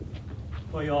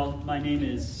Well, y'all, my name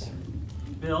is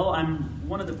Bill. I'm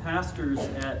one of the pastors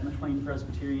at McLean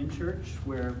Presbyterian Church,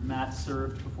 where Matt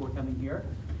served before coming here.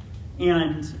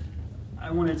 And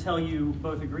I want to tell you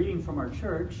both a greeting from our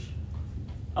church.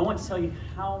 I want to tell you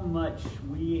how much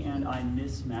we and I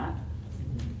miss Matt.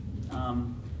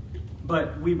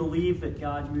 But we believe that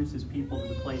God moves his people to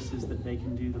the places that they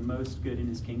can do the most good in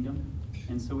his kingdom.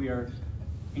 And so we are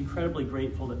incredibly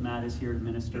grateful that Matt is here to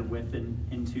minister with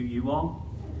and to you all.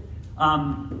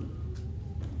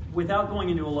 Without going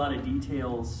into a lot of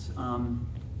details,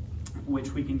 which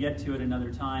we can get to at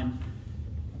another time,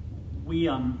 we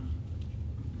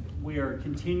are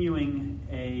continuing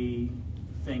a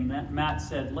thing that Matt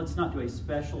said, let's not do a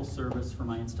special service for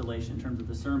my installation in terms of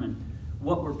the sermon.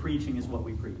 What we're preaching is what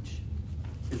we preach.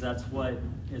 Because that's what,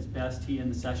 as best he and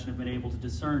the session have been able to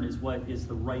discern, is what is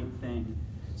the right thing.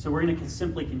 So we're going to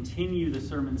simply continue the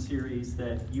sermon series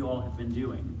that you all have been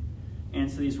doing. And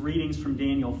so these readings from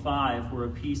Daniel 5 were a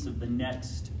piece of the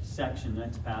next section, the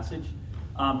next passage.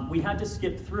 We had to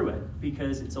skip through it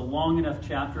because it's a long enough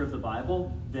chapter of the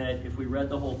Bible that if we read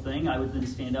the whole thing, I would then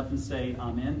stand up and say,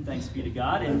 Amen, thanks be to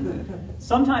God. And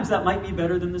sometimes that might be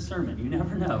better than the sermon. You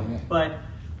never know. But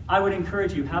I would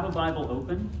encourage you, have a Bible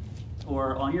open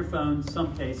or on your phone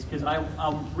someplace, because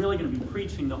I'm really going to be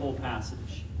preaching the whole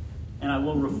passage. And I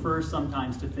will refer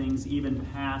sometimes to things even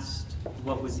past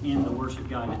what was in the worship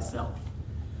guide itself.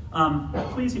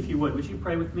 Please, if you would you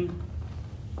pray with me?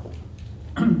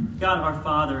 God, our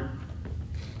Father,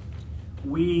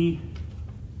 we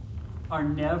are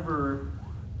never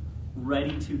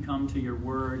ready to come to your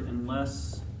word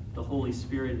unless the Holy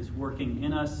Spirit is working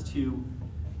in us to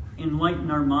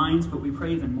enlighten our minds, but we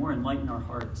pray even more, enlighten our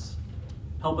hearts.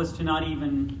 Help us to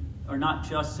not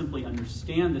just simply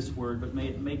understand this word, but may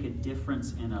it make a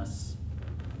difference in us.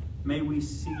 May we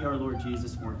see our Lord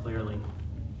Jesus more clearly.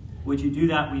 Would you do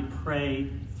that, we pray,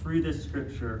 through this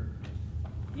scripture,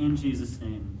 in Jesus'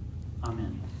 name.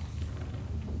 Amen.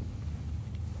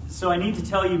 So I need to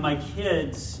tell you, my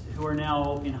kids, who are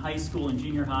now in high school and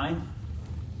junior high,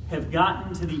 have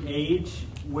gotten to the age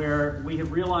where we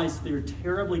have realized they're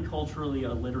terribly culturally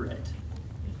illiterate,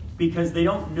 because they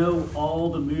don't know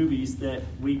all the movies that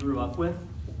we grew up with.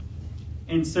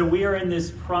 And so we are in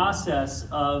this process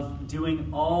of doing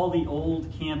all the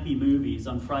old campy movies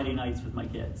on Friday nights with my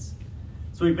kids.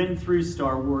 So we've been through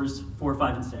Star Wars 4,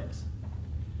 5, and 6.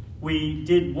 We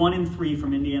did 1 and 3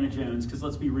 from Indiana Jones, because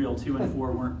let's be real, 2 and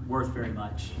 4 weren't worth very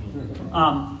much.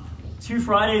 2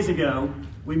 Fridays ago,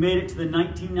 we made it to the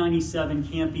 1997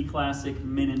 campy classic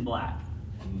Men in Black.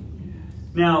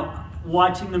 Now,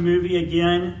 watching the movie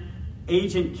again,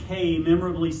 Agent K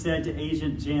memorably said to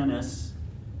Agent Janice,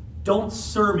 "Don't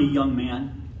sir me, young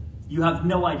man. You have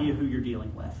no idea who you're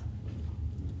dealing with."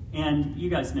 And you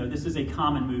guys know this is a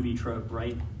common movie trope,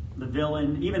 right? The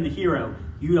villain, even the hero,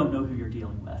 you don't know who you're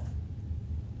dealing with.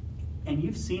 And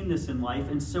you've seen this in life,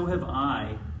 and so have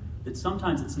I, that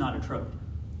sometimes it's not a trope.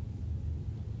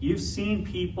 You've seen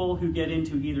people who get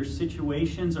into either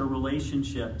situations or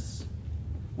relationships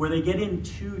where they get in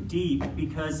too deep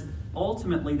because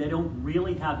ultimately they don't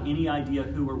really have any idea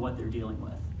who or what they're dealing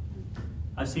with.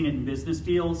 I've seen it in business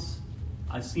deals.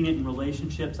 I've seen it in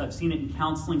relationships. I've seen it in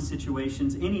counseling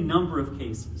situations, any number of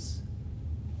cases.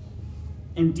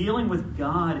 And dealing with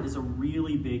God is a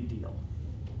really big deal.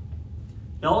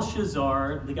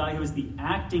 Belshazzar, the guy who is the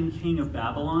acting king of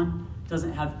Babylon,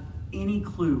 doesn't have any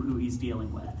clue who he's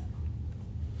dealing with.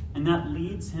 And that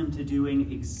leads him to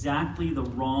doing exactly the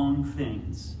wrong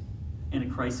things in a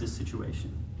crisis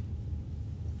situation.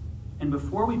 And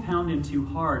before we pound him too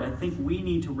hard, I think we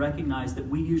need to recognize that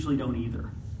we usually don't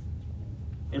either.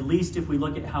 At least if we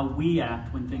look at how we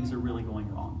act when things are really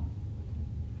going wrong.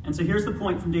 And so here's the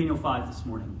point from Daniel 5 this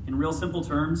morning. In real simple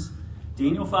terms,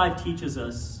 Daniel 5 teaches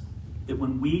us that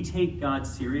when we take God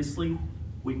seriously,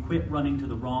 we quit running to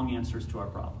the wrong answers to our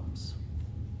problems.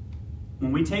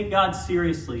 When we take God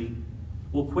seriously,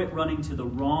 we'll quit running to the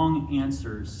wrong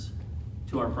answers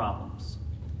to our problems.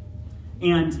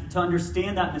 And to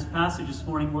understand that in this passage this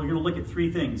morning, we're going to look at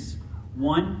 3 things.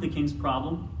 1, the king's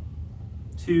problem.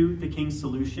 2, the king's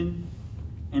solution.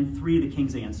 And 3, the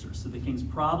king's answer. So the king's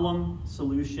problem,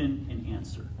 solution, and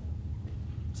answer.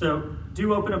 So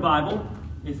do open a Bible.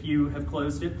 If you have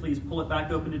closed it, please pull it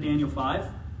back open to Daniel 5.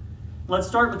 Let's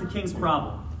start with the king's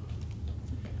problem.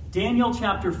 Daniel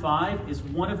chapter 5 is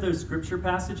one of those scripture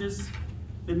passages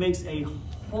that makes a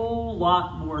whole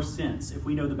lot more sense if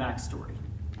we know the backstory.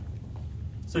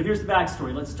 So here's the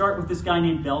backstory. Let's start with this guy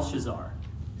named Belshazzar.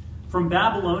 From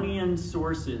Babylonian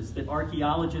sources that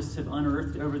archaeologists have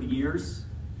unearthed over the years,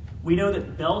 we know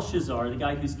that Belshazzar, the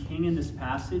guy who's king in this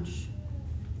passage,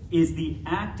 is the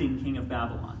acting king of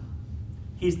Babylon.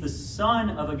 He's the son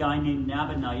of a guy named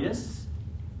Nabonidus,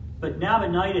 but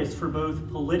Nabonidus, for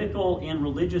both political and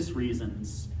religious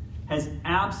reasons, has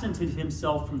absented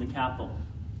himself from the capital.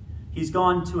 He's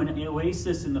gone to an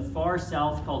oasis in the far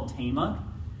south called Tama,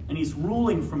 and he's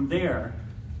ruling from there.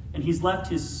 And he's left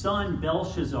his son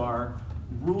Belshazzar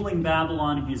ruling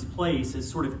Babylon in his place as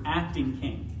sort of acting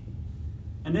king.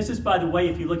 And this is, by the way,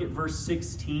 if you look at verse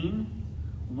 16,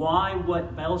 why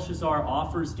what Belshazzar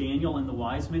offers Daniel and the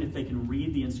wise men, if they can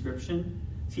read the inscription.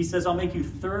 He says, I'll make you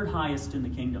third highest in the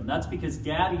kingdom. That's because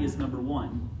Daddy is number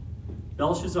one.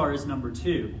 Belshazzar is number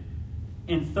two.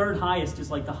 And third highest is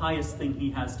like the highest thing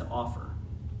he has to offer.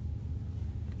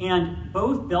 And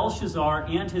both Belshazzar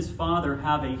and his father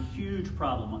have a huge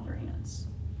problem on their hands.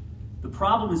 The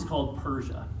problem is called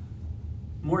Persia.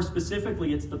 More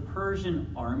specifically, it's the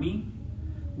Persian army,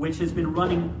 which has been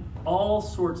running all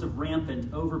sorts of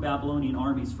rampant over Babylonian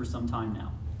armies for some time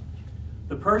now.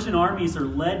 The Persian armies are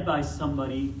led by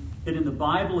somebody that in the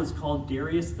Bible is called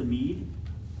Darius the Mede.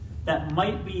 That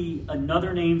might be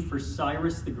another name for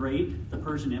Cyrus the Great, the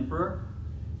Persian emperor.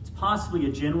 It's possibly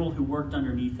a general who worked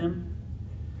underneath him.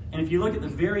 And if you look at the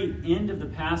very end of the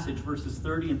passage, verses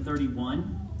 30 and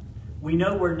 31, we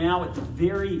know we're now at the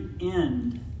very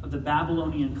end of the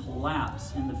Babylonian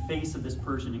collapse in the face of this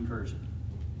Persian incursion.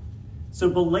 So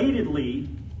belatedly,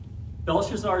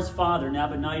 Belshazzar's father,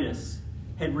 Nabonidus,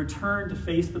 had returned to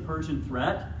face the Persian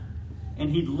threat, and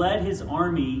he'd led his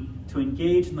army to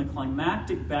engage in the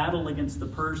climactic battle against the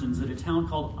Persians at a town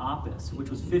called Apis, which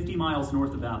was 50 miles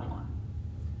north of Babylon.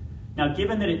 Now,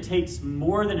 given that it takes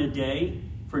more than a day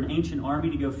for an ancient army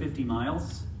to go 50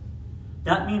 miles,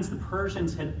 that means the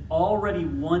Persians had already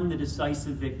won the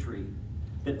decisive victory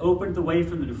that opened the way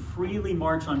for them to freely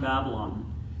march on Babylon.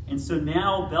 And so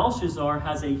now Belshazzar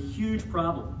has a huge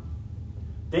problem.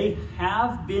 They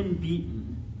have been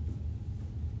beaten,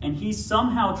 and he's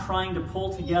somehow trying to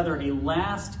pull together a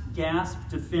last gasp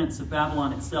defense of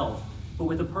Babylon itself, but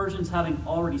with the Persians having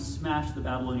already smashed the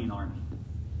Babylonian army.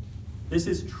 This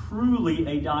is truly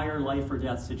a dire life or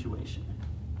death situation.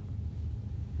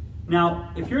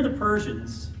 Now, if you're the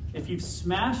Persians, if you've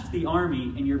smashed the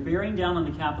army and you're bearing down on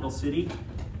the capital city,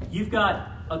 you've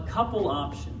got a couple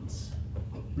options.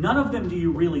 None of them do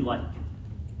you really like,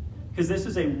 because this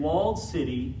is a walled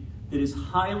city that is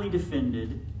highly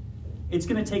defended. It's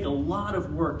going to take a lot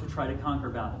of work to try to conquer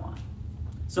Babylon.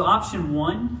 So option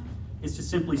one is to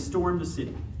simply storm the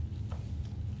city.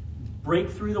 Break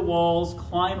through the walls,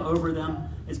 climb over them.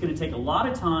 It's going to take a lot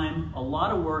of time, a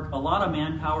lot of work, a lot of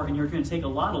manpower, and you're going to take a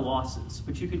lot of losses,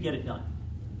 but you could get it done.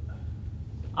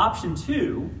 Option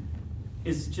two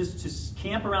is just to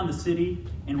camp around the city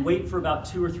and wait for about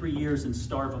 2 or 3 years and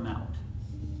starve them out.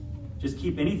 Just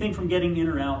keep anything from getting in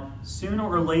or out. Sooner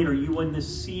or later, you win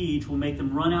this siege will make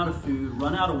them run out of food,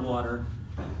 run out of water.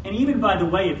 And even, by the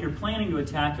way, if you're planning to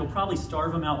attack, you'll probably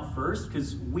starve them out first,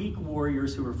 because weak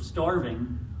warriors who are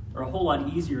starving are a whole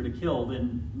lot easier to kill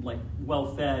than like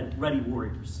well-fed, ready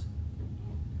warriors.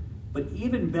 But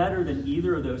even better than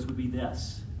either of those would be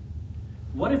this.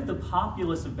 What if the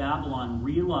populace of Babylon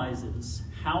realizes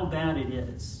how bad it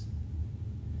is,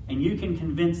 and you can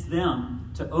convince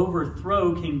them to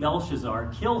overthrow King Belshazzar,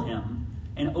 kill him,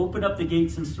 and open up the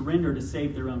gates and surrender to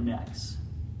save their own necks?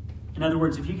 In other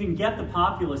words, if you can get the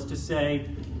populace to say,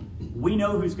 we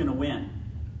know who's going to win,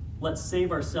 let's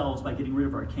save ourselves by getting rid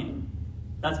of our king,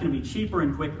 that's going to be cheaper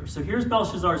and quicker. So here's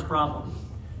Belshazzar's problem.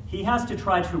 He has to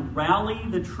try to rally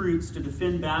the troops to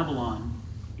defend Babylon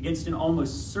against an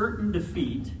almost certain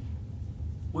defeat,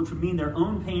 which would mean their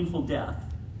own painful death.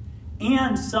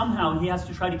 And somehow he has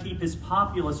to try to keep his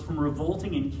populace from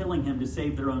revolting and killing him to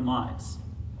save their own lives.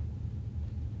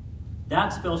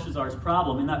 That's Belshazzar's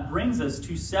problem. And that brings us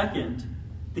to second,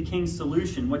 the king's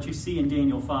solution, what you see in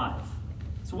Daniel 5.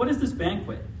 So what is this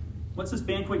banquet? What's this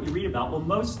banquet you read about? Well,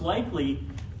 most likely,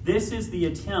 this is the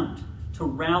attempt to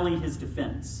rally his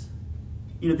defense.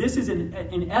 This is,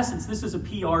 in essence, this is a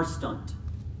PR stunt.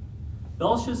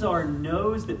 Belshazzar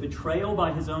knows that betrayal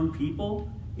by his own people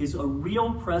is a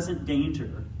real present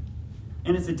danger.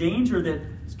 And it's a danger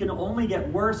that's going to only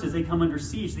get worse as they come under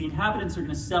siege. The inhabitants are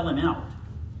going to sell him out.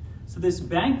 So this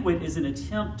banquet is an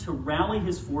attempt to rally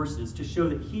his forces to show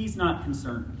that he's not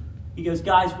concerned. He goes,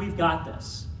 guys, we've got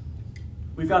this.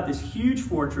 We've got this huge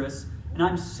fortress, and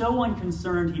I'm so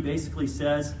unconcerned, he basically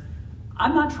says,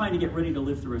 I'm not trying to get ready to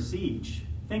live through a siege.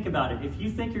 Think about it. If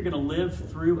you think you're going to live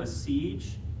through a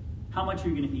siege, how much are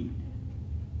you going to eat?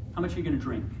 How much are you going to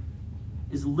drink?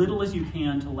 As little as you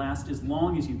can to last as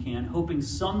long as you can, hoping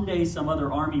someday some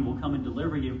other army will come and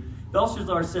deliver you.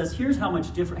 Belshazzar says, here's how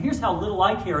little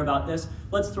I care about this.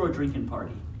 Let's throw a drinking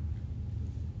party.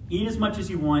 Eat as much as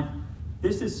you want.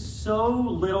 This is so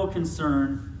little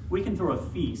concern, we can throw a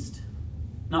feast,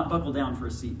 not buckle down for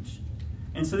a siege.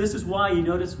 And so this is why you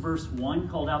notice verse 1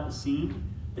 called out the scene,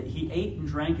 that he ate and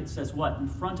drank, it says what? In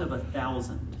front of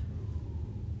 1,000.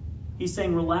 He's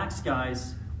saying, relax,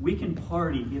 guys. We can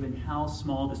party given how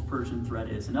small this Persian threat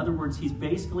is. In other words, he's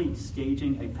basically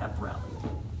staging a pep rally.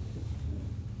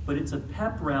 But it's a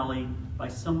pep rally by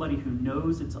somebody who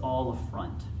knows it's all a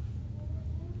front.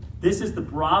 This is the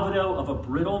bravado of a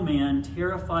brittle man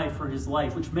terrified for his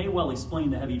life, which may well explain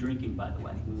the heavy drinking, by the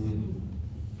way.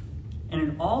 And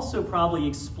it also probably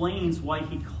explains why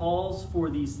he calls for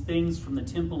these things from the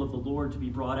temple of the Lord to be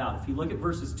brought out. If you look at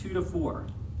verses 2 to 4,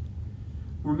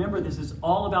 remember this is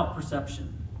all about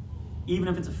perception. Even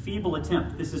if it's a feeble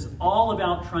attempt, this is all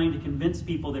about trying to convince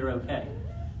people they're okay.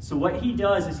 So what he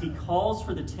does is he calls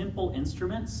for the temple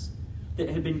instruments that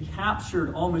had been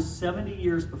captured almost 70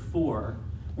 years before,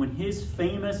 when his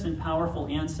famous and powerful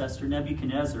ancestor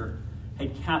Nebuchadnezzar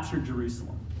had captured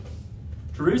Jerusalem.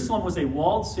 Jerusalem was a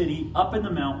walled city up in the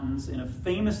mountains in a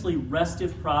famously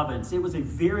restive province. It was a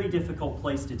very difficult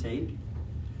place to take.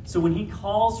 So when he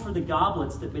calls for the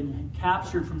goblets that had been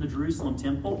captured from the Jerusalem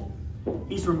temple,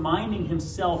 he's reminding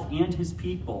himself and his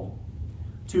people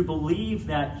to believe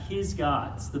that his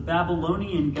gods, the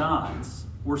Babylonian gods,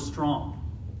 were strong.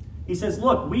 He says,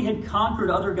 look, we had conquered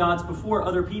other gods before,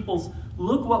 other peoples.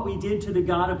 Look what we did to the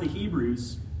God of the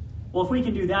Hebrews. Well, if we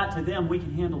can do that to them, we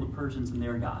can handle the Persians and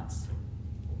their gods.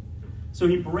 So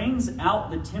he brings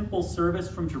out the temple service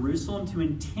from Jerusalem to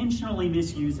intentionally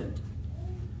misuse it,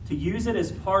 to use it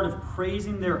as part of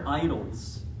praising their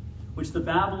idols, which the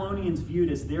Babylonians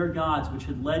viewed as their gods, which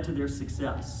had led to their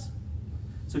success.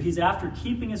 So he's after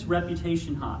keeping his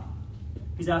reputation high.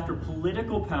 He's after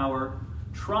political power,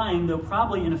 trying, though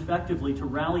probably ineffectively, to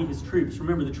rally his troops.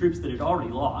 Remember, the troops that had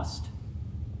already lost,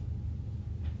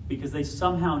 because they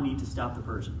somehow need to stop the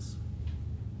Persians.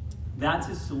 That's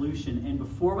his solution. And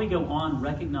before we go on,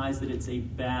 recognize that it's a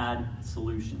bad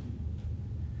solution.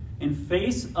 In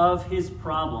face of his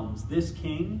problems, this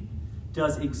king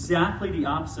does exactly the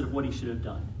opposite of what he should have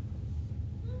done.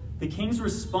 The king's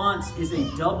response is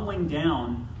a doubling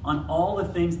down on all the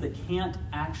things that can't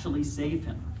actually save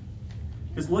him.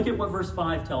 Because look at what verse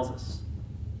 5 tells us.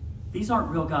 These aren't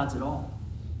real gods at all.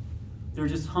 They're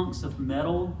just hunks of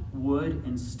metal, wood,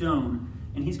 and stone.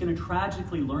 And he's going to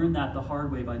tragically learn that the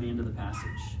hard way by the end of the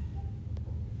passage.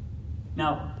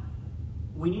 Now,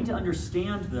 we need to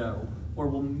understand, though, or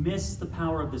we'll miss the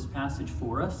power of this passage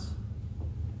for us.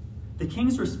 The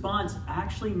king's response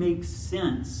actually makes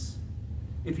sense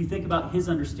if you think about his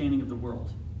understanding of the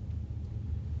world.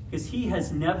 Because he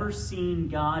has never seen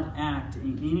God act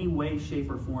in any way,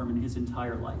 shape, or form in his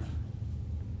entire life.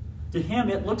 To him,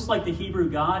 it looks like the Hebrew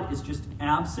God is just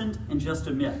absent and just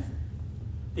a myth.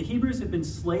 The Hebrews have been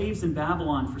slaves in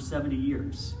Babylon for 70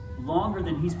 years, longer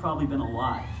than he's probably been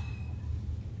alive.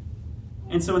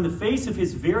 And so in the face of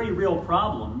his very real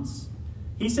problems,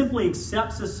 he simply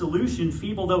accepts a solution,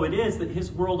 feeble though it is, that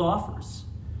his world offers.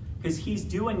 Because he's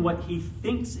doing what he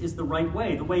thinks is the right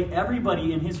way, the way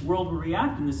everybody in his world would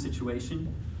react in this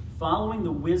situation, following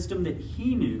the wisdom that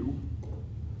he knew,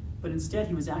 but instead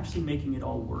he was actually making it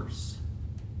all worse.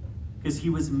 Because he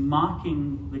was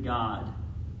mocking the God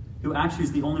who actually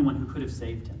is the only one who could have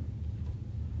saved him.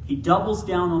 He doubles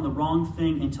down on the wrong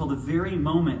thing until the very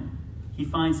moment he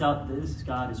finds out that this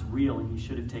God is real and he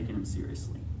should have taken him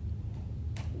seriously.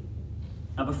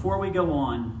 Now, before we go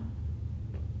on,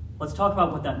 let's talk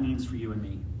about what that means for you and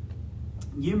me.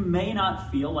 You may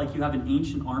not feel like you have an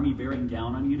ancient army bearing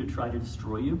down on you to try to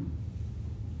destroy you.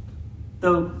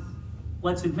 Though,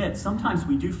 let's admit, sometimes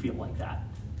we do feel like that,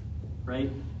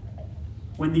 right?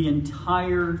 When the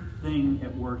entire thing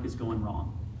at work is going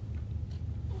wrong.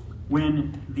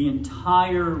 When the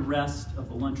entire rest of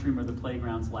the lunchroom or the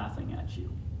playground's laughing at you.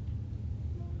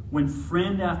 When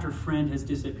friend after friend has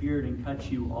disappeared and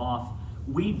cut you off.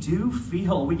 We do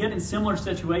feel, we get in similar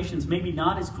situations, maybe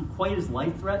not as quite as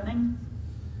life-threatening,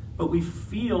 but we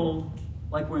feel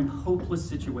like we're in hopeless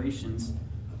situations.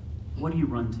 What do you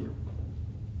run to?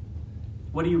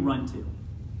 What do you run to?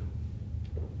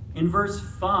 In verse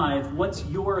 5, what's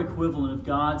your equivalent of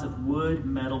gods of wood,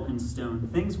 metal, and stone?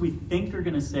 Things we think are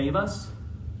going to save us,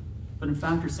 but in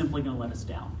fact are simply going to let us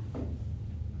down.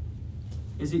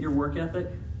 Is it your work ethic?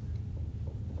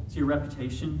 Is it your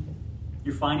reputation?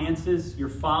 Your finances? Your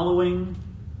following?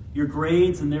 Your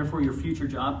grades, and therefore your future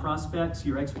job prospects?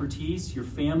 Your expertise? Your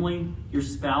family? Your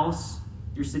spouse?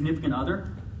 Your significant other?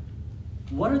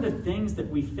 What are the things that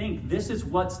we think, this is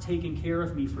what's taken care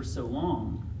of me for so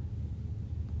long?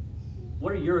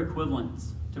 What are your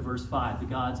equivalents to verse 5, the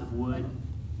gods of wood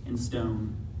and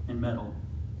stone and metal,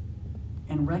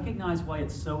 and recognize why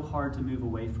it's so hard to move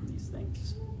away from these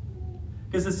things.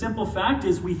 Because the simple fact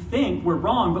is we think we're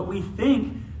wrong, but we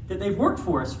think that they've worked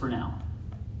for us for now.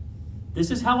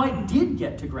 This is how I did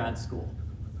get to grad school.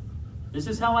 This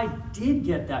is how I did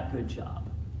get that good job.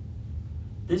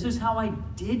 This is how I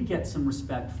did get some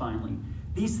respect finally.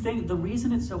 These things, the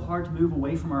reason it's so hard to move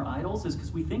away from our idols is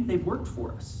because we think they've worked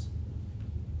for us.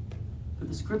 But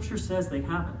the scripture says they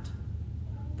haven't.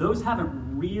 Those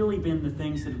haven't really been the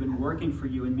things that have been working for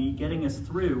you and me, getting us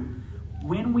through.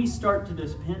 When we start to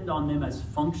depend on them as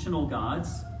functional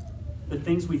gods, the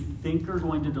things we think are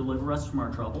going to deliver us from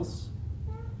our troubles,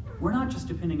 we're not just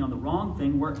depending on the wrong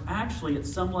thing, we're actually at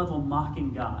some level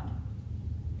mocking God.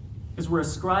 Because we're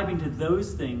ascribing to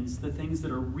those things the things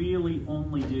that are really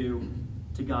only due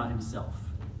to God himself.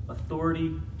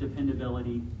 Authority,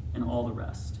 dependability, and all the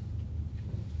rest.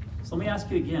 So let me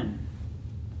ask you again,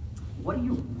 what are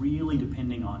you really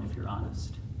depending on if you're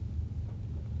honest?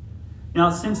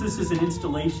 Now, since this is an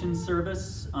installation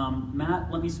service, Matt,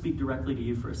 let me speak directly to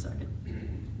you for a second.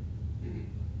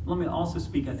 Let me also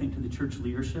speak, I think, to the church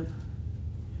leadership.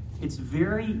 It's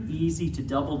very easy to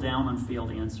double down on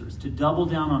failed answers, to double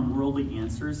down on worldly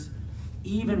answers,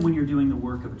 even when you're doing the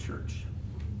work of a church.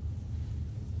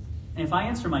 And if I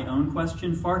answer my own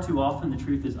question, far too often the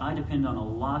truth is I depend on a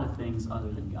lot of things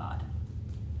other than God.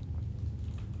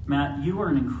 Matt, you are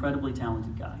an incredibly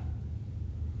talented guy.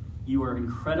 You are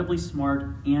incredibly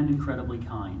smart and incredibly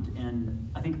kind. And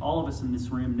I think all of us in this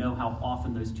room know how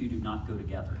often those two do not go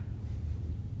together.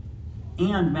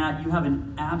 And Matt, you have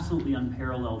an absolutely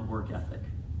unparalleled work ethic.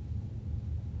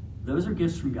 Those are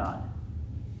gifts from God.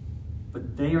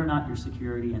 But they are not your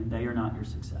security and they are not your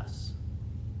success.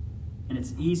 And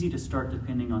it's easy to start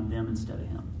depending on them instead of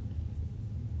him.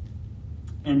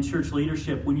 And church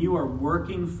leadership, when you are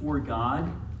working for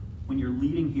God, when you're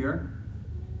leading here,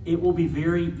 it will be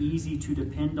very easy to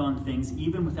depend on things,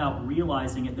 even without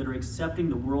realizing it, that are accepting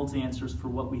the world's answers for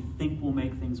what we think will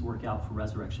make things work out for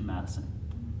Resurrection Madison.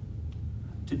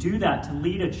 To do that, to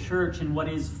lead a church in what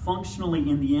is functionally,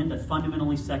 in the end, a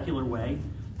fundamentally secular way,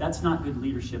 that's not good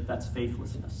leadership, that's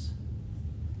faithlessness.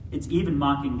 It's even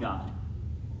mocking God.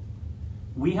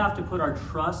 We have to put our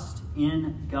trust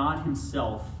in God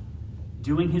himself,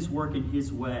 doing his work in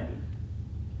his way,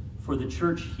 for the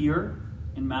church here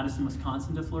in Madison,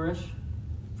 Wisconsin to flourish,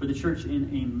 for the church in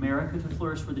America to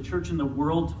flourish, for the church in the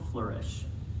world to flourish.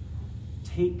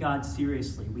 Take God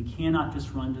seriously. We cannot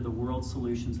just run to the world's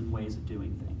solutions and ways of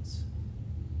doing things.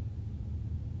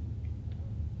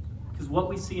 Because what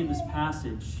we see in this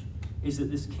passage is that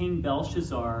this King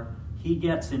Belshazzar, he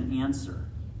gets an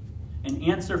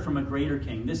answer from a greater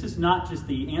king. This is not just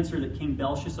the answer that King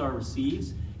Belshazzar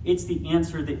receives, it's the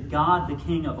answer that God, the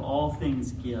King of all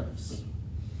things, gives.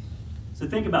 So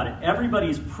think about it. Everybody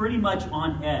is pretty much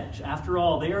on edge. After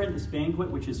all, they are in this banquet,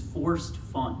 which is forced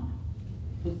fun.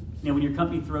 You know, when your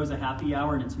company throws a happy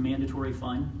hour and it's mandatory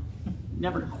fun, it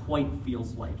never quite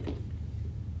feels like it.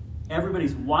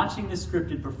 Everybody's watching this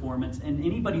scripted performance, and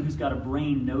anybody who's got a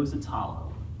brain knows it's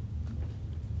hollow.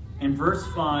 In verse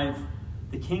 5,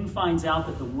 the king finds out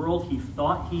that the world he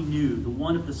thought he knew, the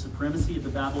one of the supremacy of the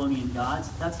Babylonian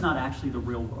gods, that's not actually the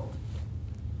real world.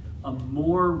 A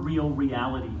more real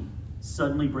reality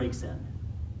suddenly breaks in.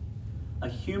 A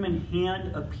human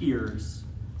hand appears,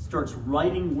 starts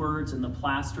writing words in the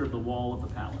plaster of the wall of the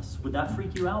palace. Would that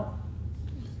freak you out?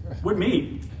 Would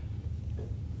me.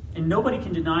 And nobody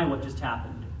can deny what just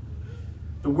happened.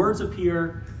 The words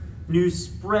appear, news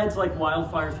spreads like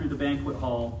wildfire through the banquet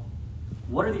hall.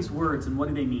 What are these words and what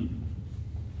do they mean?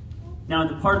 Now, in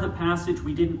the part of the passage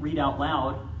we didn't read out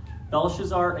loud,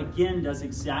 Belshazzar again does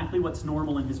exactly what's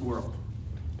normal in his world.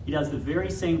 He does the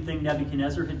very same thing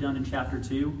Nebuchadnezzar had done in chapter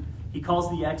 2. He calls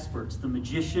the experts, the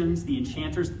magicians, the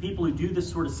enchanters, the people who do this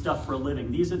sort of stuff for a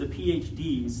living. These are the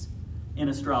PhDs in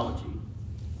astrology.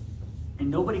 And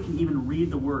nobody can even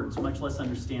read the words, much less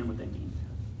understand what they mean.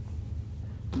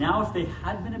 Now, if they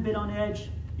had been a bit on edge,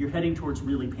 you're heading towards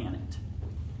really panicked.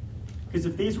 Because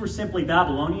if these were simply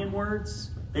Babylonian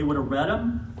words, they would have read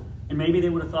them, and maybe they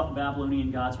would have thought the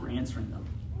Babylonian gods were answering them.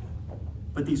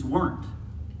 But these weren't.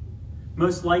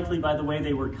 Most likely, by the way,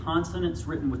 they were consonants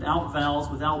written without vowels,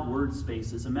 without word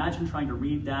spaces. Imagine trying to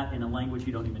read that in a language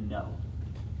you don't even know.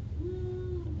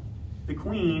 The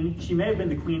queen, she may have been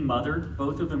the queen mother,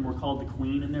 both of them were called the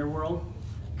queen in their world,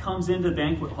 comes into the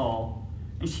banquet hall,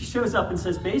 and she shows up and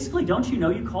says, basically, don't you know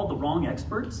you called the wrong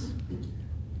experts?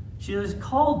 She says,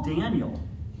 call Daniel,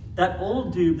 that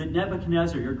old dude that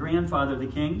Nebuchadnezzar, your grandfather, the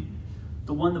king,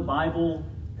 the one the Bible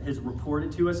has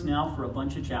reported to us now for a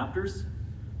bunch of chapters.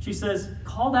 She says,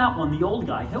 call that one, the old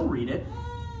guy, he'll read it.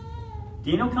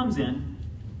 Daniel comes in.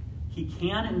 He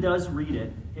can and does read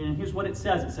it. And here's what it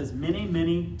says. It says, Mene,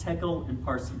 Mene, Tekel, and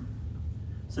Parsin.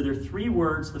 So there are 3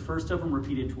 words, the first of them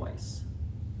repeated twice.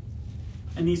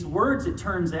 And these words, it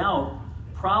turns out,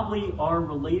 probably are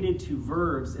related to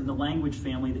verbs in the language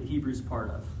family that Hebrew's part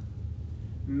of.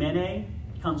 Mene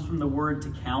comes from the word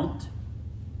to count.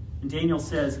 And Daniel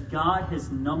says, God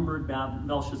has numbered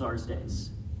Belshazzar's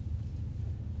days.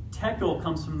 Tekel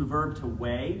comes from the verb to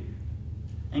weigh.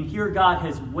 And here God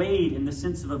has weighed in the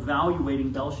sense of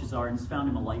evaluating Belshazzar and has found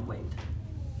him a lightweight.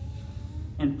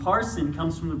 And Parsin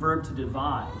comes from the verb to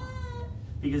divide,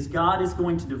 because God is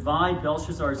going to divide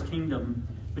Belshazzar's kingdom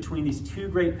between these 2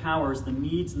 great powers, the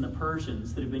Medes and the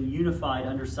Persians, that have been unified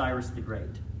under Cyrus the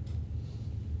Great.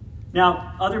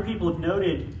 Now, other people have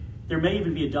noted there may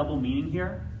even be a double meaning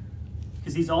here,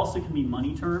 because these also can be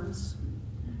money terms.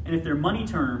 And if they're money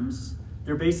terms,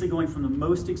 they're basically going from the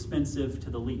most expensive to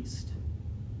the least.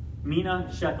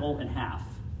 Mina, shekel, and half,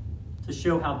 to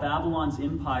show how Babylon's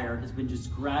empire has been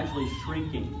just gradually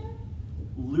shrinking,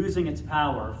 losing its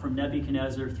power from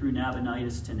Nebuchadnezzar through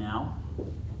Nabonidus to now.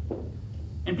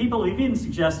 And people have even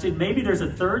suggested maybe there's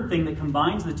a third thing that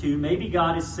combines the two. Maybe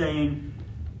God is saying,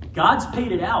 God's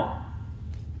paid it out.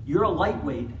 You're a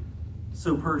lightweight,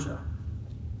 so Persia.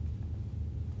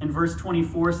 And verse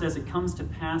 24 says, it comes to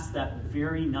pass that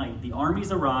very night. The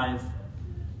armies arrive.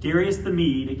 Darius the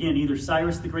Mede, again, either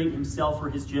Cyrus the Great himself or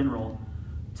his general,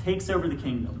 takes over the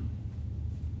kingdom.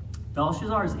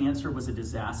 Belshazzar's answer was a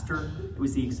disaster. It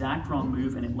was the exact wrong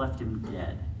move, and it left him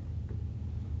dead.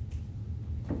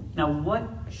 Now, what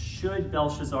should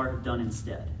Belshazzar have done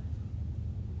instead?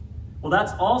 Well,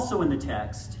 that's also in the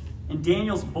text, and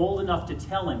Daniel's bold enough to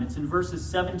tell him. It's in verses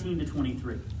 17 to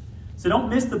 23. So don't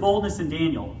miss the boldness in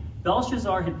Daniel.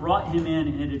 Belshazzar had brought him in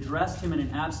and had addressed him in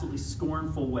an absolutely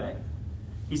scornful way.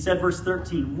 He said, verse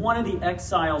 13, one of the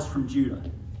exiles from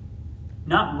Judah,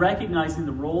 not recognizing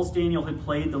the roles Daniel had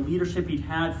played, the leadership he'd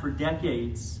had for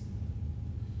decades.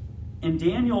 And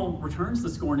Daniel returns the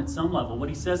scorn at some level. What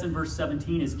he says in verse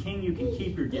 17 is, King, you can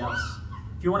keep your gifts.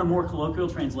 If you want a more colloquial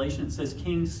translation, it says,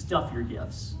 King, stuff your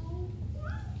gifts.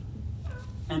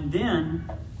 And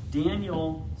then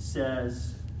Daniel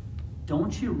says,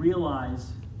 don't you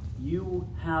realize you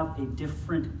have a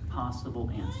different possible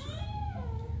answer?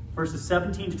 Verses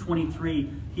 17 to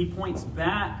 23, he points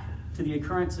back to the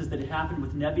occurrences that had happened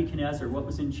with Nebuchadnezzar, what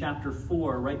was in chapter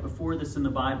 4, right before this in the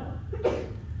Bible.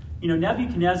 You know,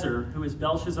 Nebuchadnezzar, who is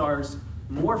Belshazzar's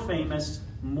more famous,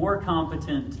 more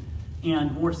competent,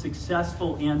 and more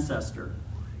successful ancestor,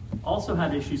 also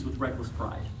had issues with reckless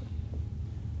pride.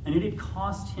 And it had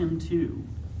cost him too.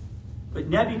 But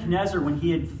Nebuchadnezzar, when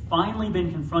he had finally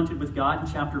been confronted with God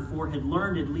in chapter 4, had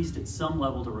learned at least at some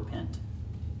level to repent.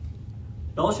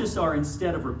 Belshazzar,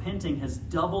 instead of repenting, has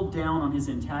doubled down on his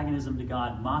antagonism to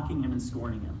God, mocking him and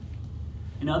scorning him.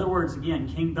 In other words, again,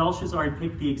 King Belshazzar had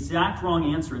picked the exact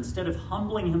wrong answer. Instead of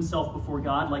humbling himself before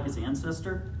God like his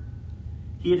ancestor,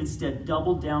 he had instead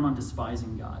doubled down on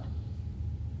despising God.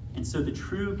 And so the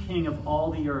true king of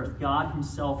all the earth, God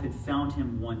himself, had found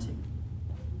him wanting.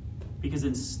 Because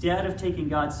instead of taking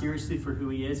God seriously for who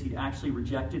he is, he'd actually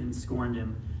rejected and scorned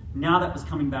him. Now that was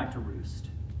coming back to roost.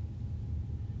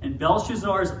 And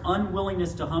Belshazzar's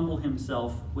unwillingness to humble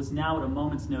himself was now at a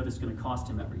moment's notice going to cost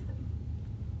him everything.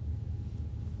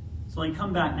 So let me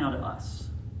come back now to us.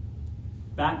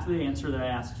 Back to the answer that I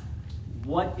asked.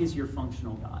 What is your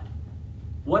functional God?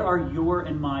 What are your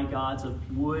and my gods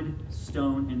of wood,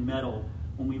 stone, and metal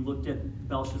when we looked at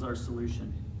Belshazzar's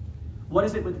solution? What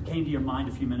is it that came to your mind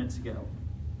a few minutes ago?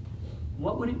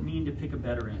 What would it mean to pick a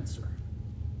better answer?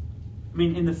 I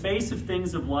mean, in the face of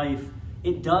things of life,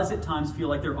 it does at times feel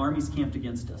like there are armies camped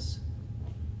against us.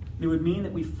 It would mean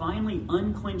that we finally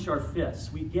unclench our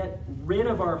fists. We get rid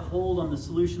of our hold on the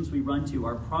solutions we run to.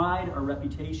 Our pride, our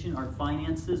reputation, our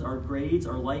finances, our grades,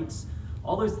 our likes,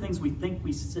 all those things we think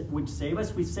would save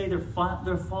us, we say they're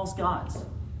false gods.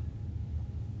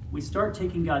 We start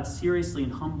taking God seriously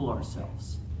and humble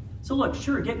ourselves. So look,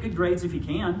 sure, get good grades if you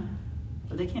can,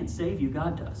 but they can't save you,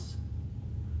 God does.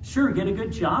 Sure, get a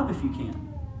good job if you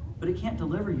can, but it can't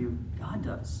deliver you, God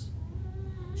does.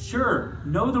 Sure,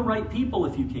 know the right people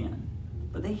if you can,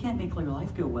 but they can't make your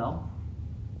life go well.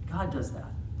 God does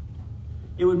that.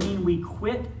 It would mean we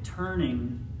quit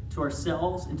turning to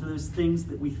ourselves and to those things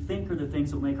that we think are the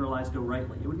things that will make our lives go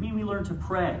rightly. It would mean we learn to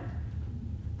pray,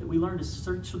 that we learn to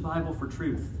search the Bible for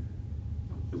truth,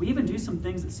 that we even do some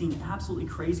things that seem absolutely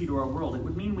crazy to our world. It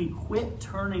would mean we quit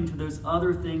turning to those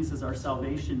other things as our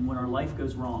salvation when our life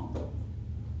goes wrong.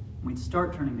 We'd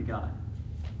start turning to God.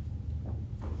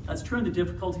 That's true in the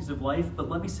difficulties of life, but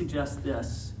let me suggest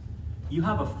this. you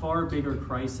have a far bigger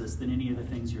crisis than any of the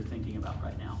things you're thinking about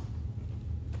right now.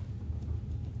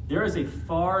 There is a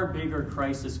far bigger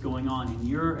crisis going on in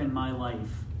your and my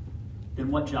life than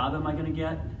what job am I going to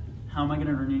get? How am I going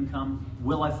to earn income?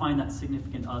 Will I find that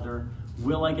significant other?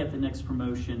 Will I get the next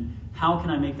promotion? How can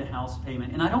I make the house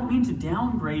payment? And I don't mean to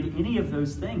downgrade any of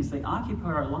those things. They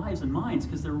occupy our lives and minds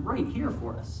because they're right here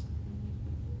for us.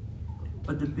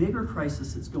 But the bigger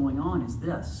crisis that's going on is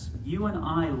this. You and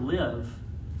I live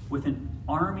with an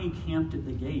army camped at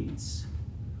the gates,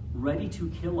 ready to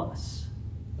kill us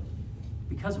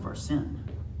because of our sin.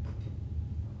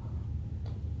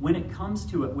 When it comes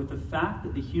to it, with the fact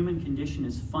that the human condition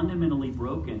is fundamentally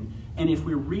broken, and if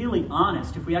we're really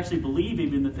honest, if we actually believe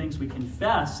even the things we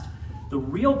confessed, the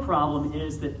real problem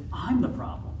is that I'm the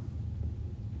problem.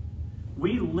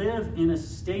 We live in a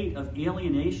state of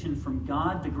alienation from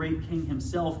God, the great King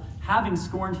himself, having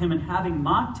scorned him and having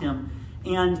mocked him.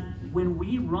 And when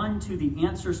we run to the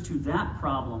answers to that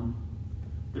problem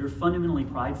that are fundamentally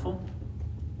prideful,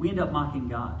 we end up mocking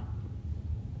God.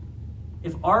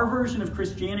 If our version of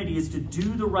Christianity is to do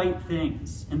the right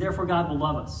things, and therefore God will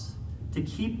love us, to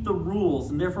keep the rules,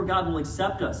 and therefore God will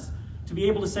accept us, to be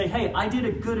able to say, hey, I did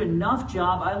a good enough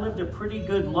job, I lived a pretty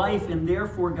good life, and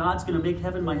therefore God's going to make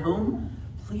heaven my home,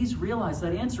 please realize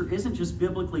that answer isn't just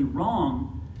biblically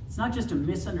wrong. It's not just a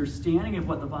misunderstanding of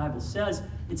what the Bible says.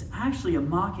 It's actually a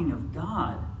mocking of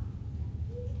God.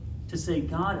 To say,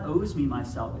 God owes me my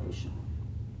salvation.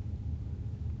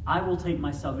 I will take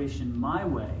my salvation my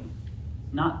way,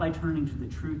 not by turning to the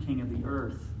true King of the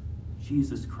earth,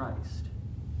 Jesus Christ.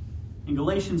 In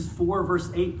Galatians 4, verse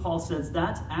 8, Paul says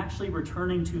that's actually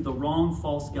returning to the wrong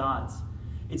false gods.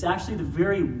 It's actually the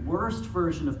very worst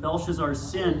version of Belshazzar's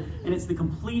sin, and it's the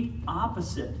complete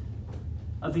opposite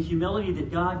of the humility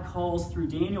that God calls through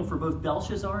Daniel for both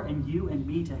Belshazzar and you and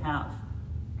me to have.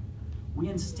 We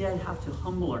instead have to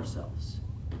humble ourselves.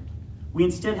 We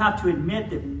instead have to admit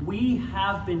that we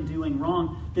have been doing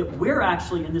wrong, that we're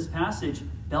actually, in this passage,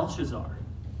 Belshazzar.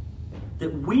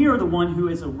 That we are the one who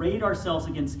has arrayed ourselves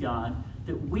against God,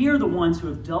 that we are the ones who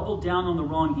have doubled down on the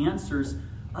wrong answers.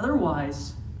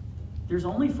 Otherwise, there's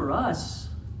only for us,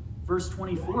 verse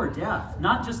 24, death.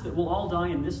 Not just that we'll all die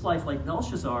in this life like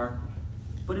Belshazzar,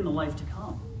 but in the life to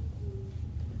come.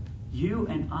 You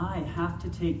and I have to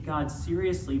take God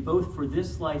seriously, both for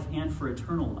this life and for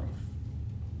eternal life.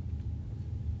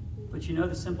 But you know,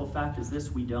 the simple fact is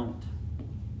this: we don't.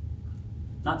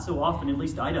 Not so often, at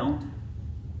least I don't.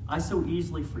 I so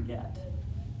easily forget.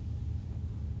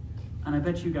 And I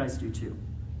bet you guys do too.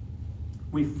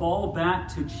 We fall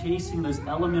back to chasing those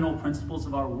elemental principles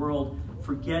of our world,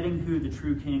 forgetting who the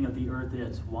true King of the earth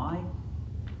is. Why?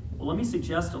 Well, let me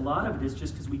suggest a lot of it is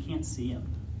just because we can't see him.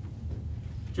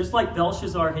 Just like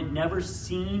Belshazzar had never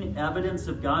seen evidence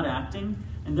of God acting,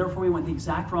 and therefore he went the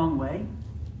exact wrong way.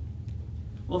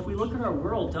 Well, if we look at our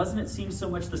world, doesn't it seem so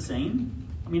much the same?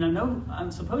 I mean, I know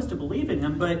I'm supposed to believe in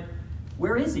him, but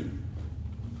where is he?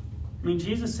 I mean,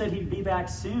 Jesus said he'd be back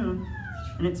soon,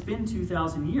 and it's been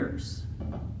 2,000 years.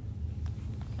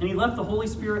 And he left the Holy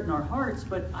Spirit in our hearts,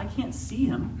 but I can't see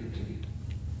him.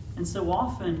 And so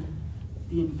often,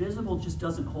 the invisible just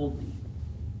doesn't hold me.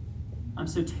 I'm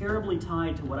so terribly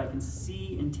tied to what I can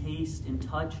see and taste and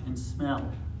touch and smell.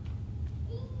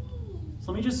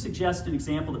 So let me just suggest an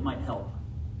example that might help.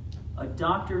 A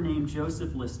doctor named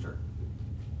Joseph Lister.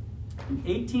 In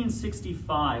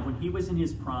 1865, when he was in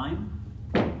his prime,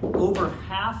 over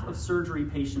half of surgery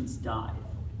patients died.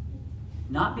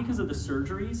 Not because of the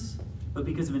surgeries, but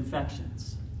because of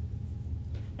infections.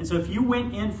 And so if you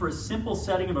went in for a simple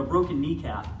setting of a broken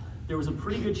kneecap, there was a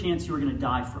pretty good chance you were going to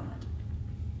die from it.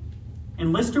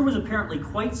 And Lister was apparently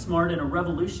quite smart and a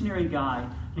revolutionary guy,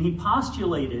 and he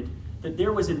postulated that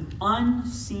there was an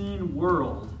unseen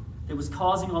world that was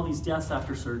causing all these deaths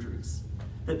after surgeries.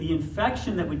 That the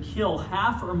infection that would kill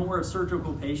half or more of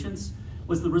surgical patients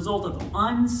was the result of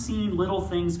unseen little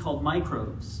things called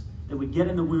microbes that would get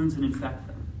in the wounds and infect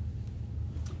them.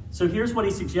 So here's what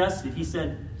he suggested. He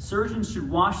said, surgeons should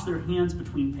wash their hands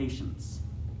between patients.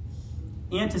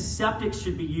 Antiseptics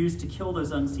should be used to kill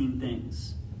those unseen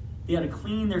things. They had to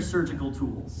clean their surgical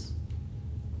tools.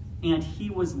 And he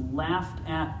was laughed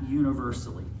at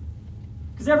universally.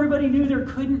 Because everybody knew there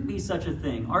couldn't be such a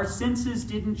thing. Our senses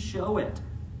didn't show it.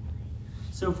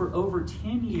 So for over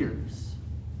 10 years,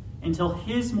 until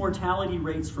his mortality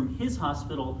rates from his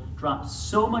hospital dropped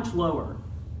so much lower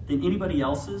than anybody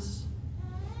else's,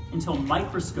 until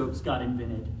microscopes got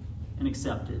invented and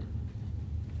accepted,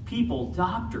 people,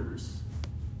 doctors,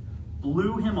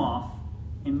 blew him off,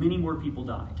 and many more people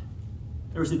died.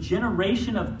 There was a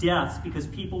generation of deaths because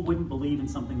people wouldn't believe in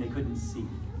something they couldn't see.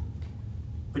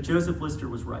 But Joseph Lister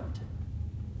was right.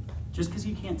 Just because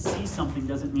you can't see something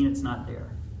doesn't mean it's not there.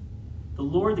 The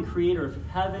Lord, the creator of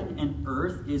heaven and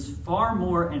earth, is far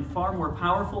more and far more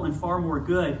powerful and far more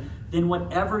good than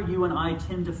whatever you and I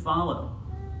tend to follow.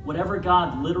 Whatever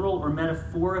God, literal or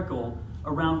metaphorical,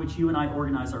 around which you and I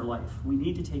organize our life. We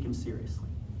need to take him seriously.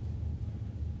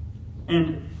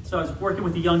 And so I was working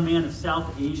with a young man of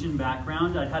South Asian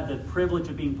background. I'd had the privilege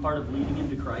of being part of leading him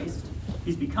to Christ.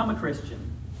 He's become a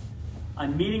Christian.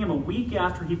 I'm meeting him a week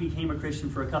after he became a Christian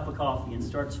for a cup of coffee and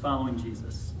starts following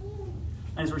Jesus.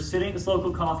 And as we're sitting at this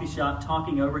local coffee shop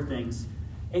talking over things,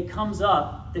 it comes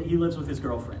up that he lives with his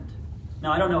girlfriend.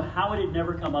 Now, I don't know how it had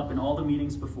never come up in all the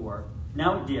meetings before.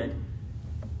 Now it did.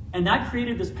 And that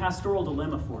created this pastoral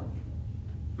dilemma for me.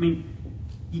 I mean,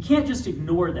 you can't just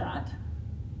ignore that.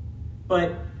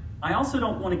 But I also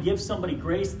don't want to give somebody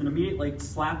grace and immediately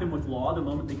slap him with law the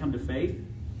moment they come to faith.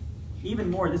 Even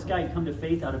more, this guy had come to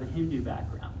faith out of a Hindu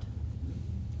background.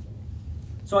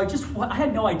 So I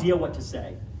had no idea what to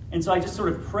say. And so I just sort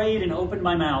of prayed and opened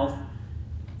my mouth.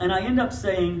 And I end up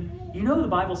saying, you know the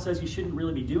Bible says you shouldn't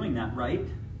really be doing that, right?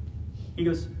 He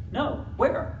goes, no,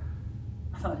 where?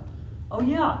 I thought, oh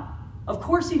yeah, of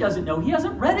course he doesn't know. He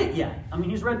hasn't read it yet. I mean,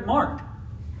 he's read Mark.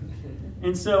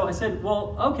 And so I said,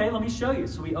 well, okay, let me show you.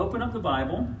 So we open up the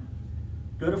Bible,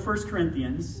 go to 1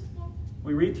 Corinthians.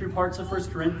 We read through parts of 1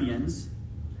 Corinthians.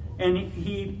 And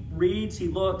he reads, he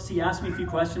looks, he asks me a few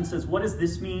questions, says, what does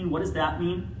this mean? What does that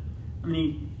mean? And then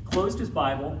he closed his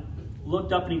Bible,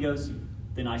 looked up, and he goes,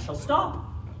 then I shall stop.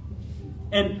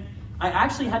 And I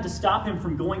actually had to stop him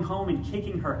from going home and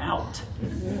kicking her out.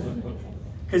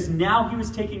 Because now he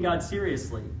was taking God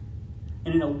seriously.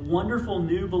 And in a wonderful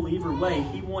new believer way,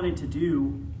 he wanted to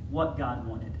do what God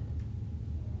wanted.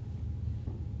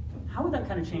 How would that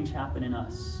kind of change happen in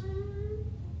us?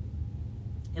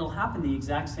 It'll happen the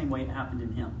exact same way it happened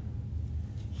in him.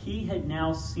 He had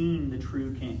now seen the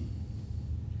true King.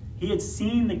 He had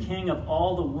seen the King of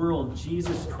all the world,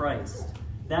 Jesus Christ.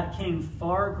 That King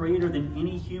far greater than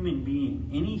any human being,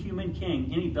 any human king,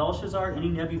 any Belshazzar, any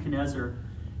Nebuchadnezzar.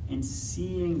 And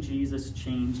seeing Jesus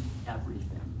changed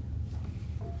everything.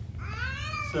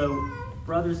 So,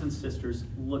 brothers and sisters,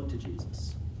 look to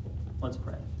Jesus. Let's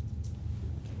pray.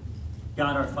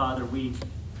 God our Father, we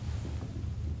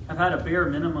have had a bare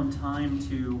minimum time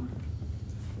to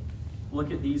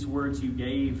look at these words you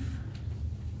gave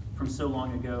from so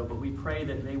long ago, but we pray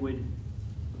that they would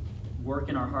work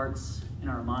in our hearts, in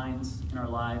our minds, in our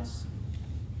lives.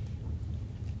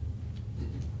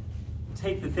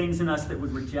 Take the things in us that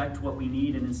would reject what we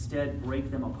need and instead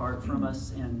break them apart from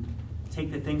us, and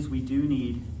take the things we do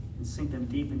need and sink them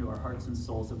deep into our hearts and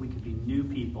souls, that we could be new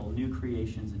people, new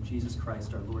creations in Jesus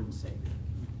Christ, our Lord and Savior.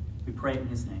 We pray in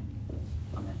his name.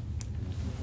 Amen.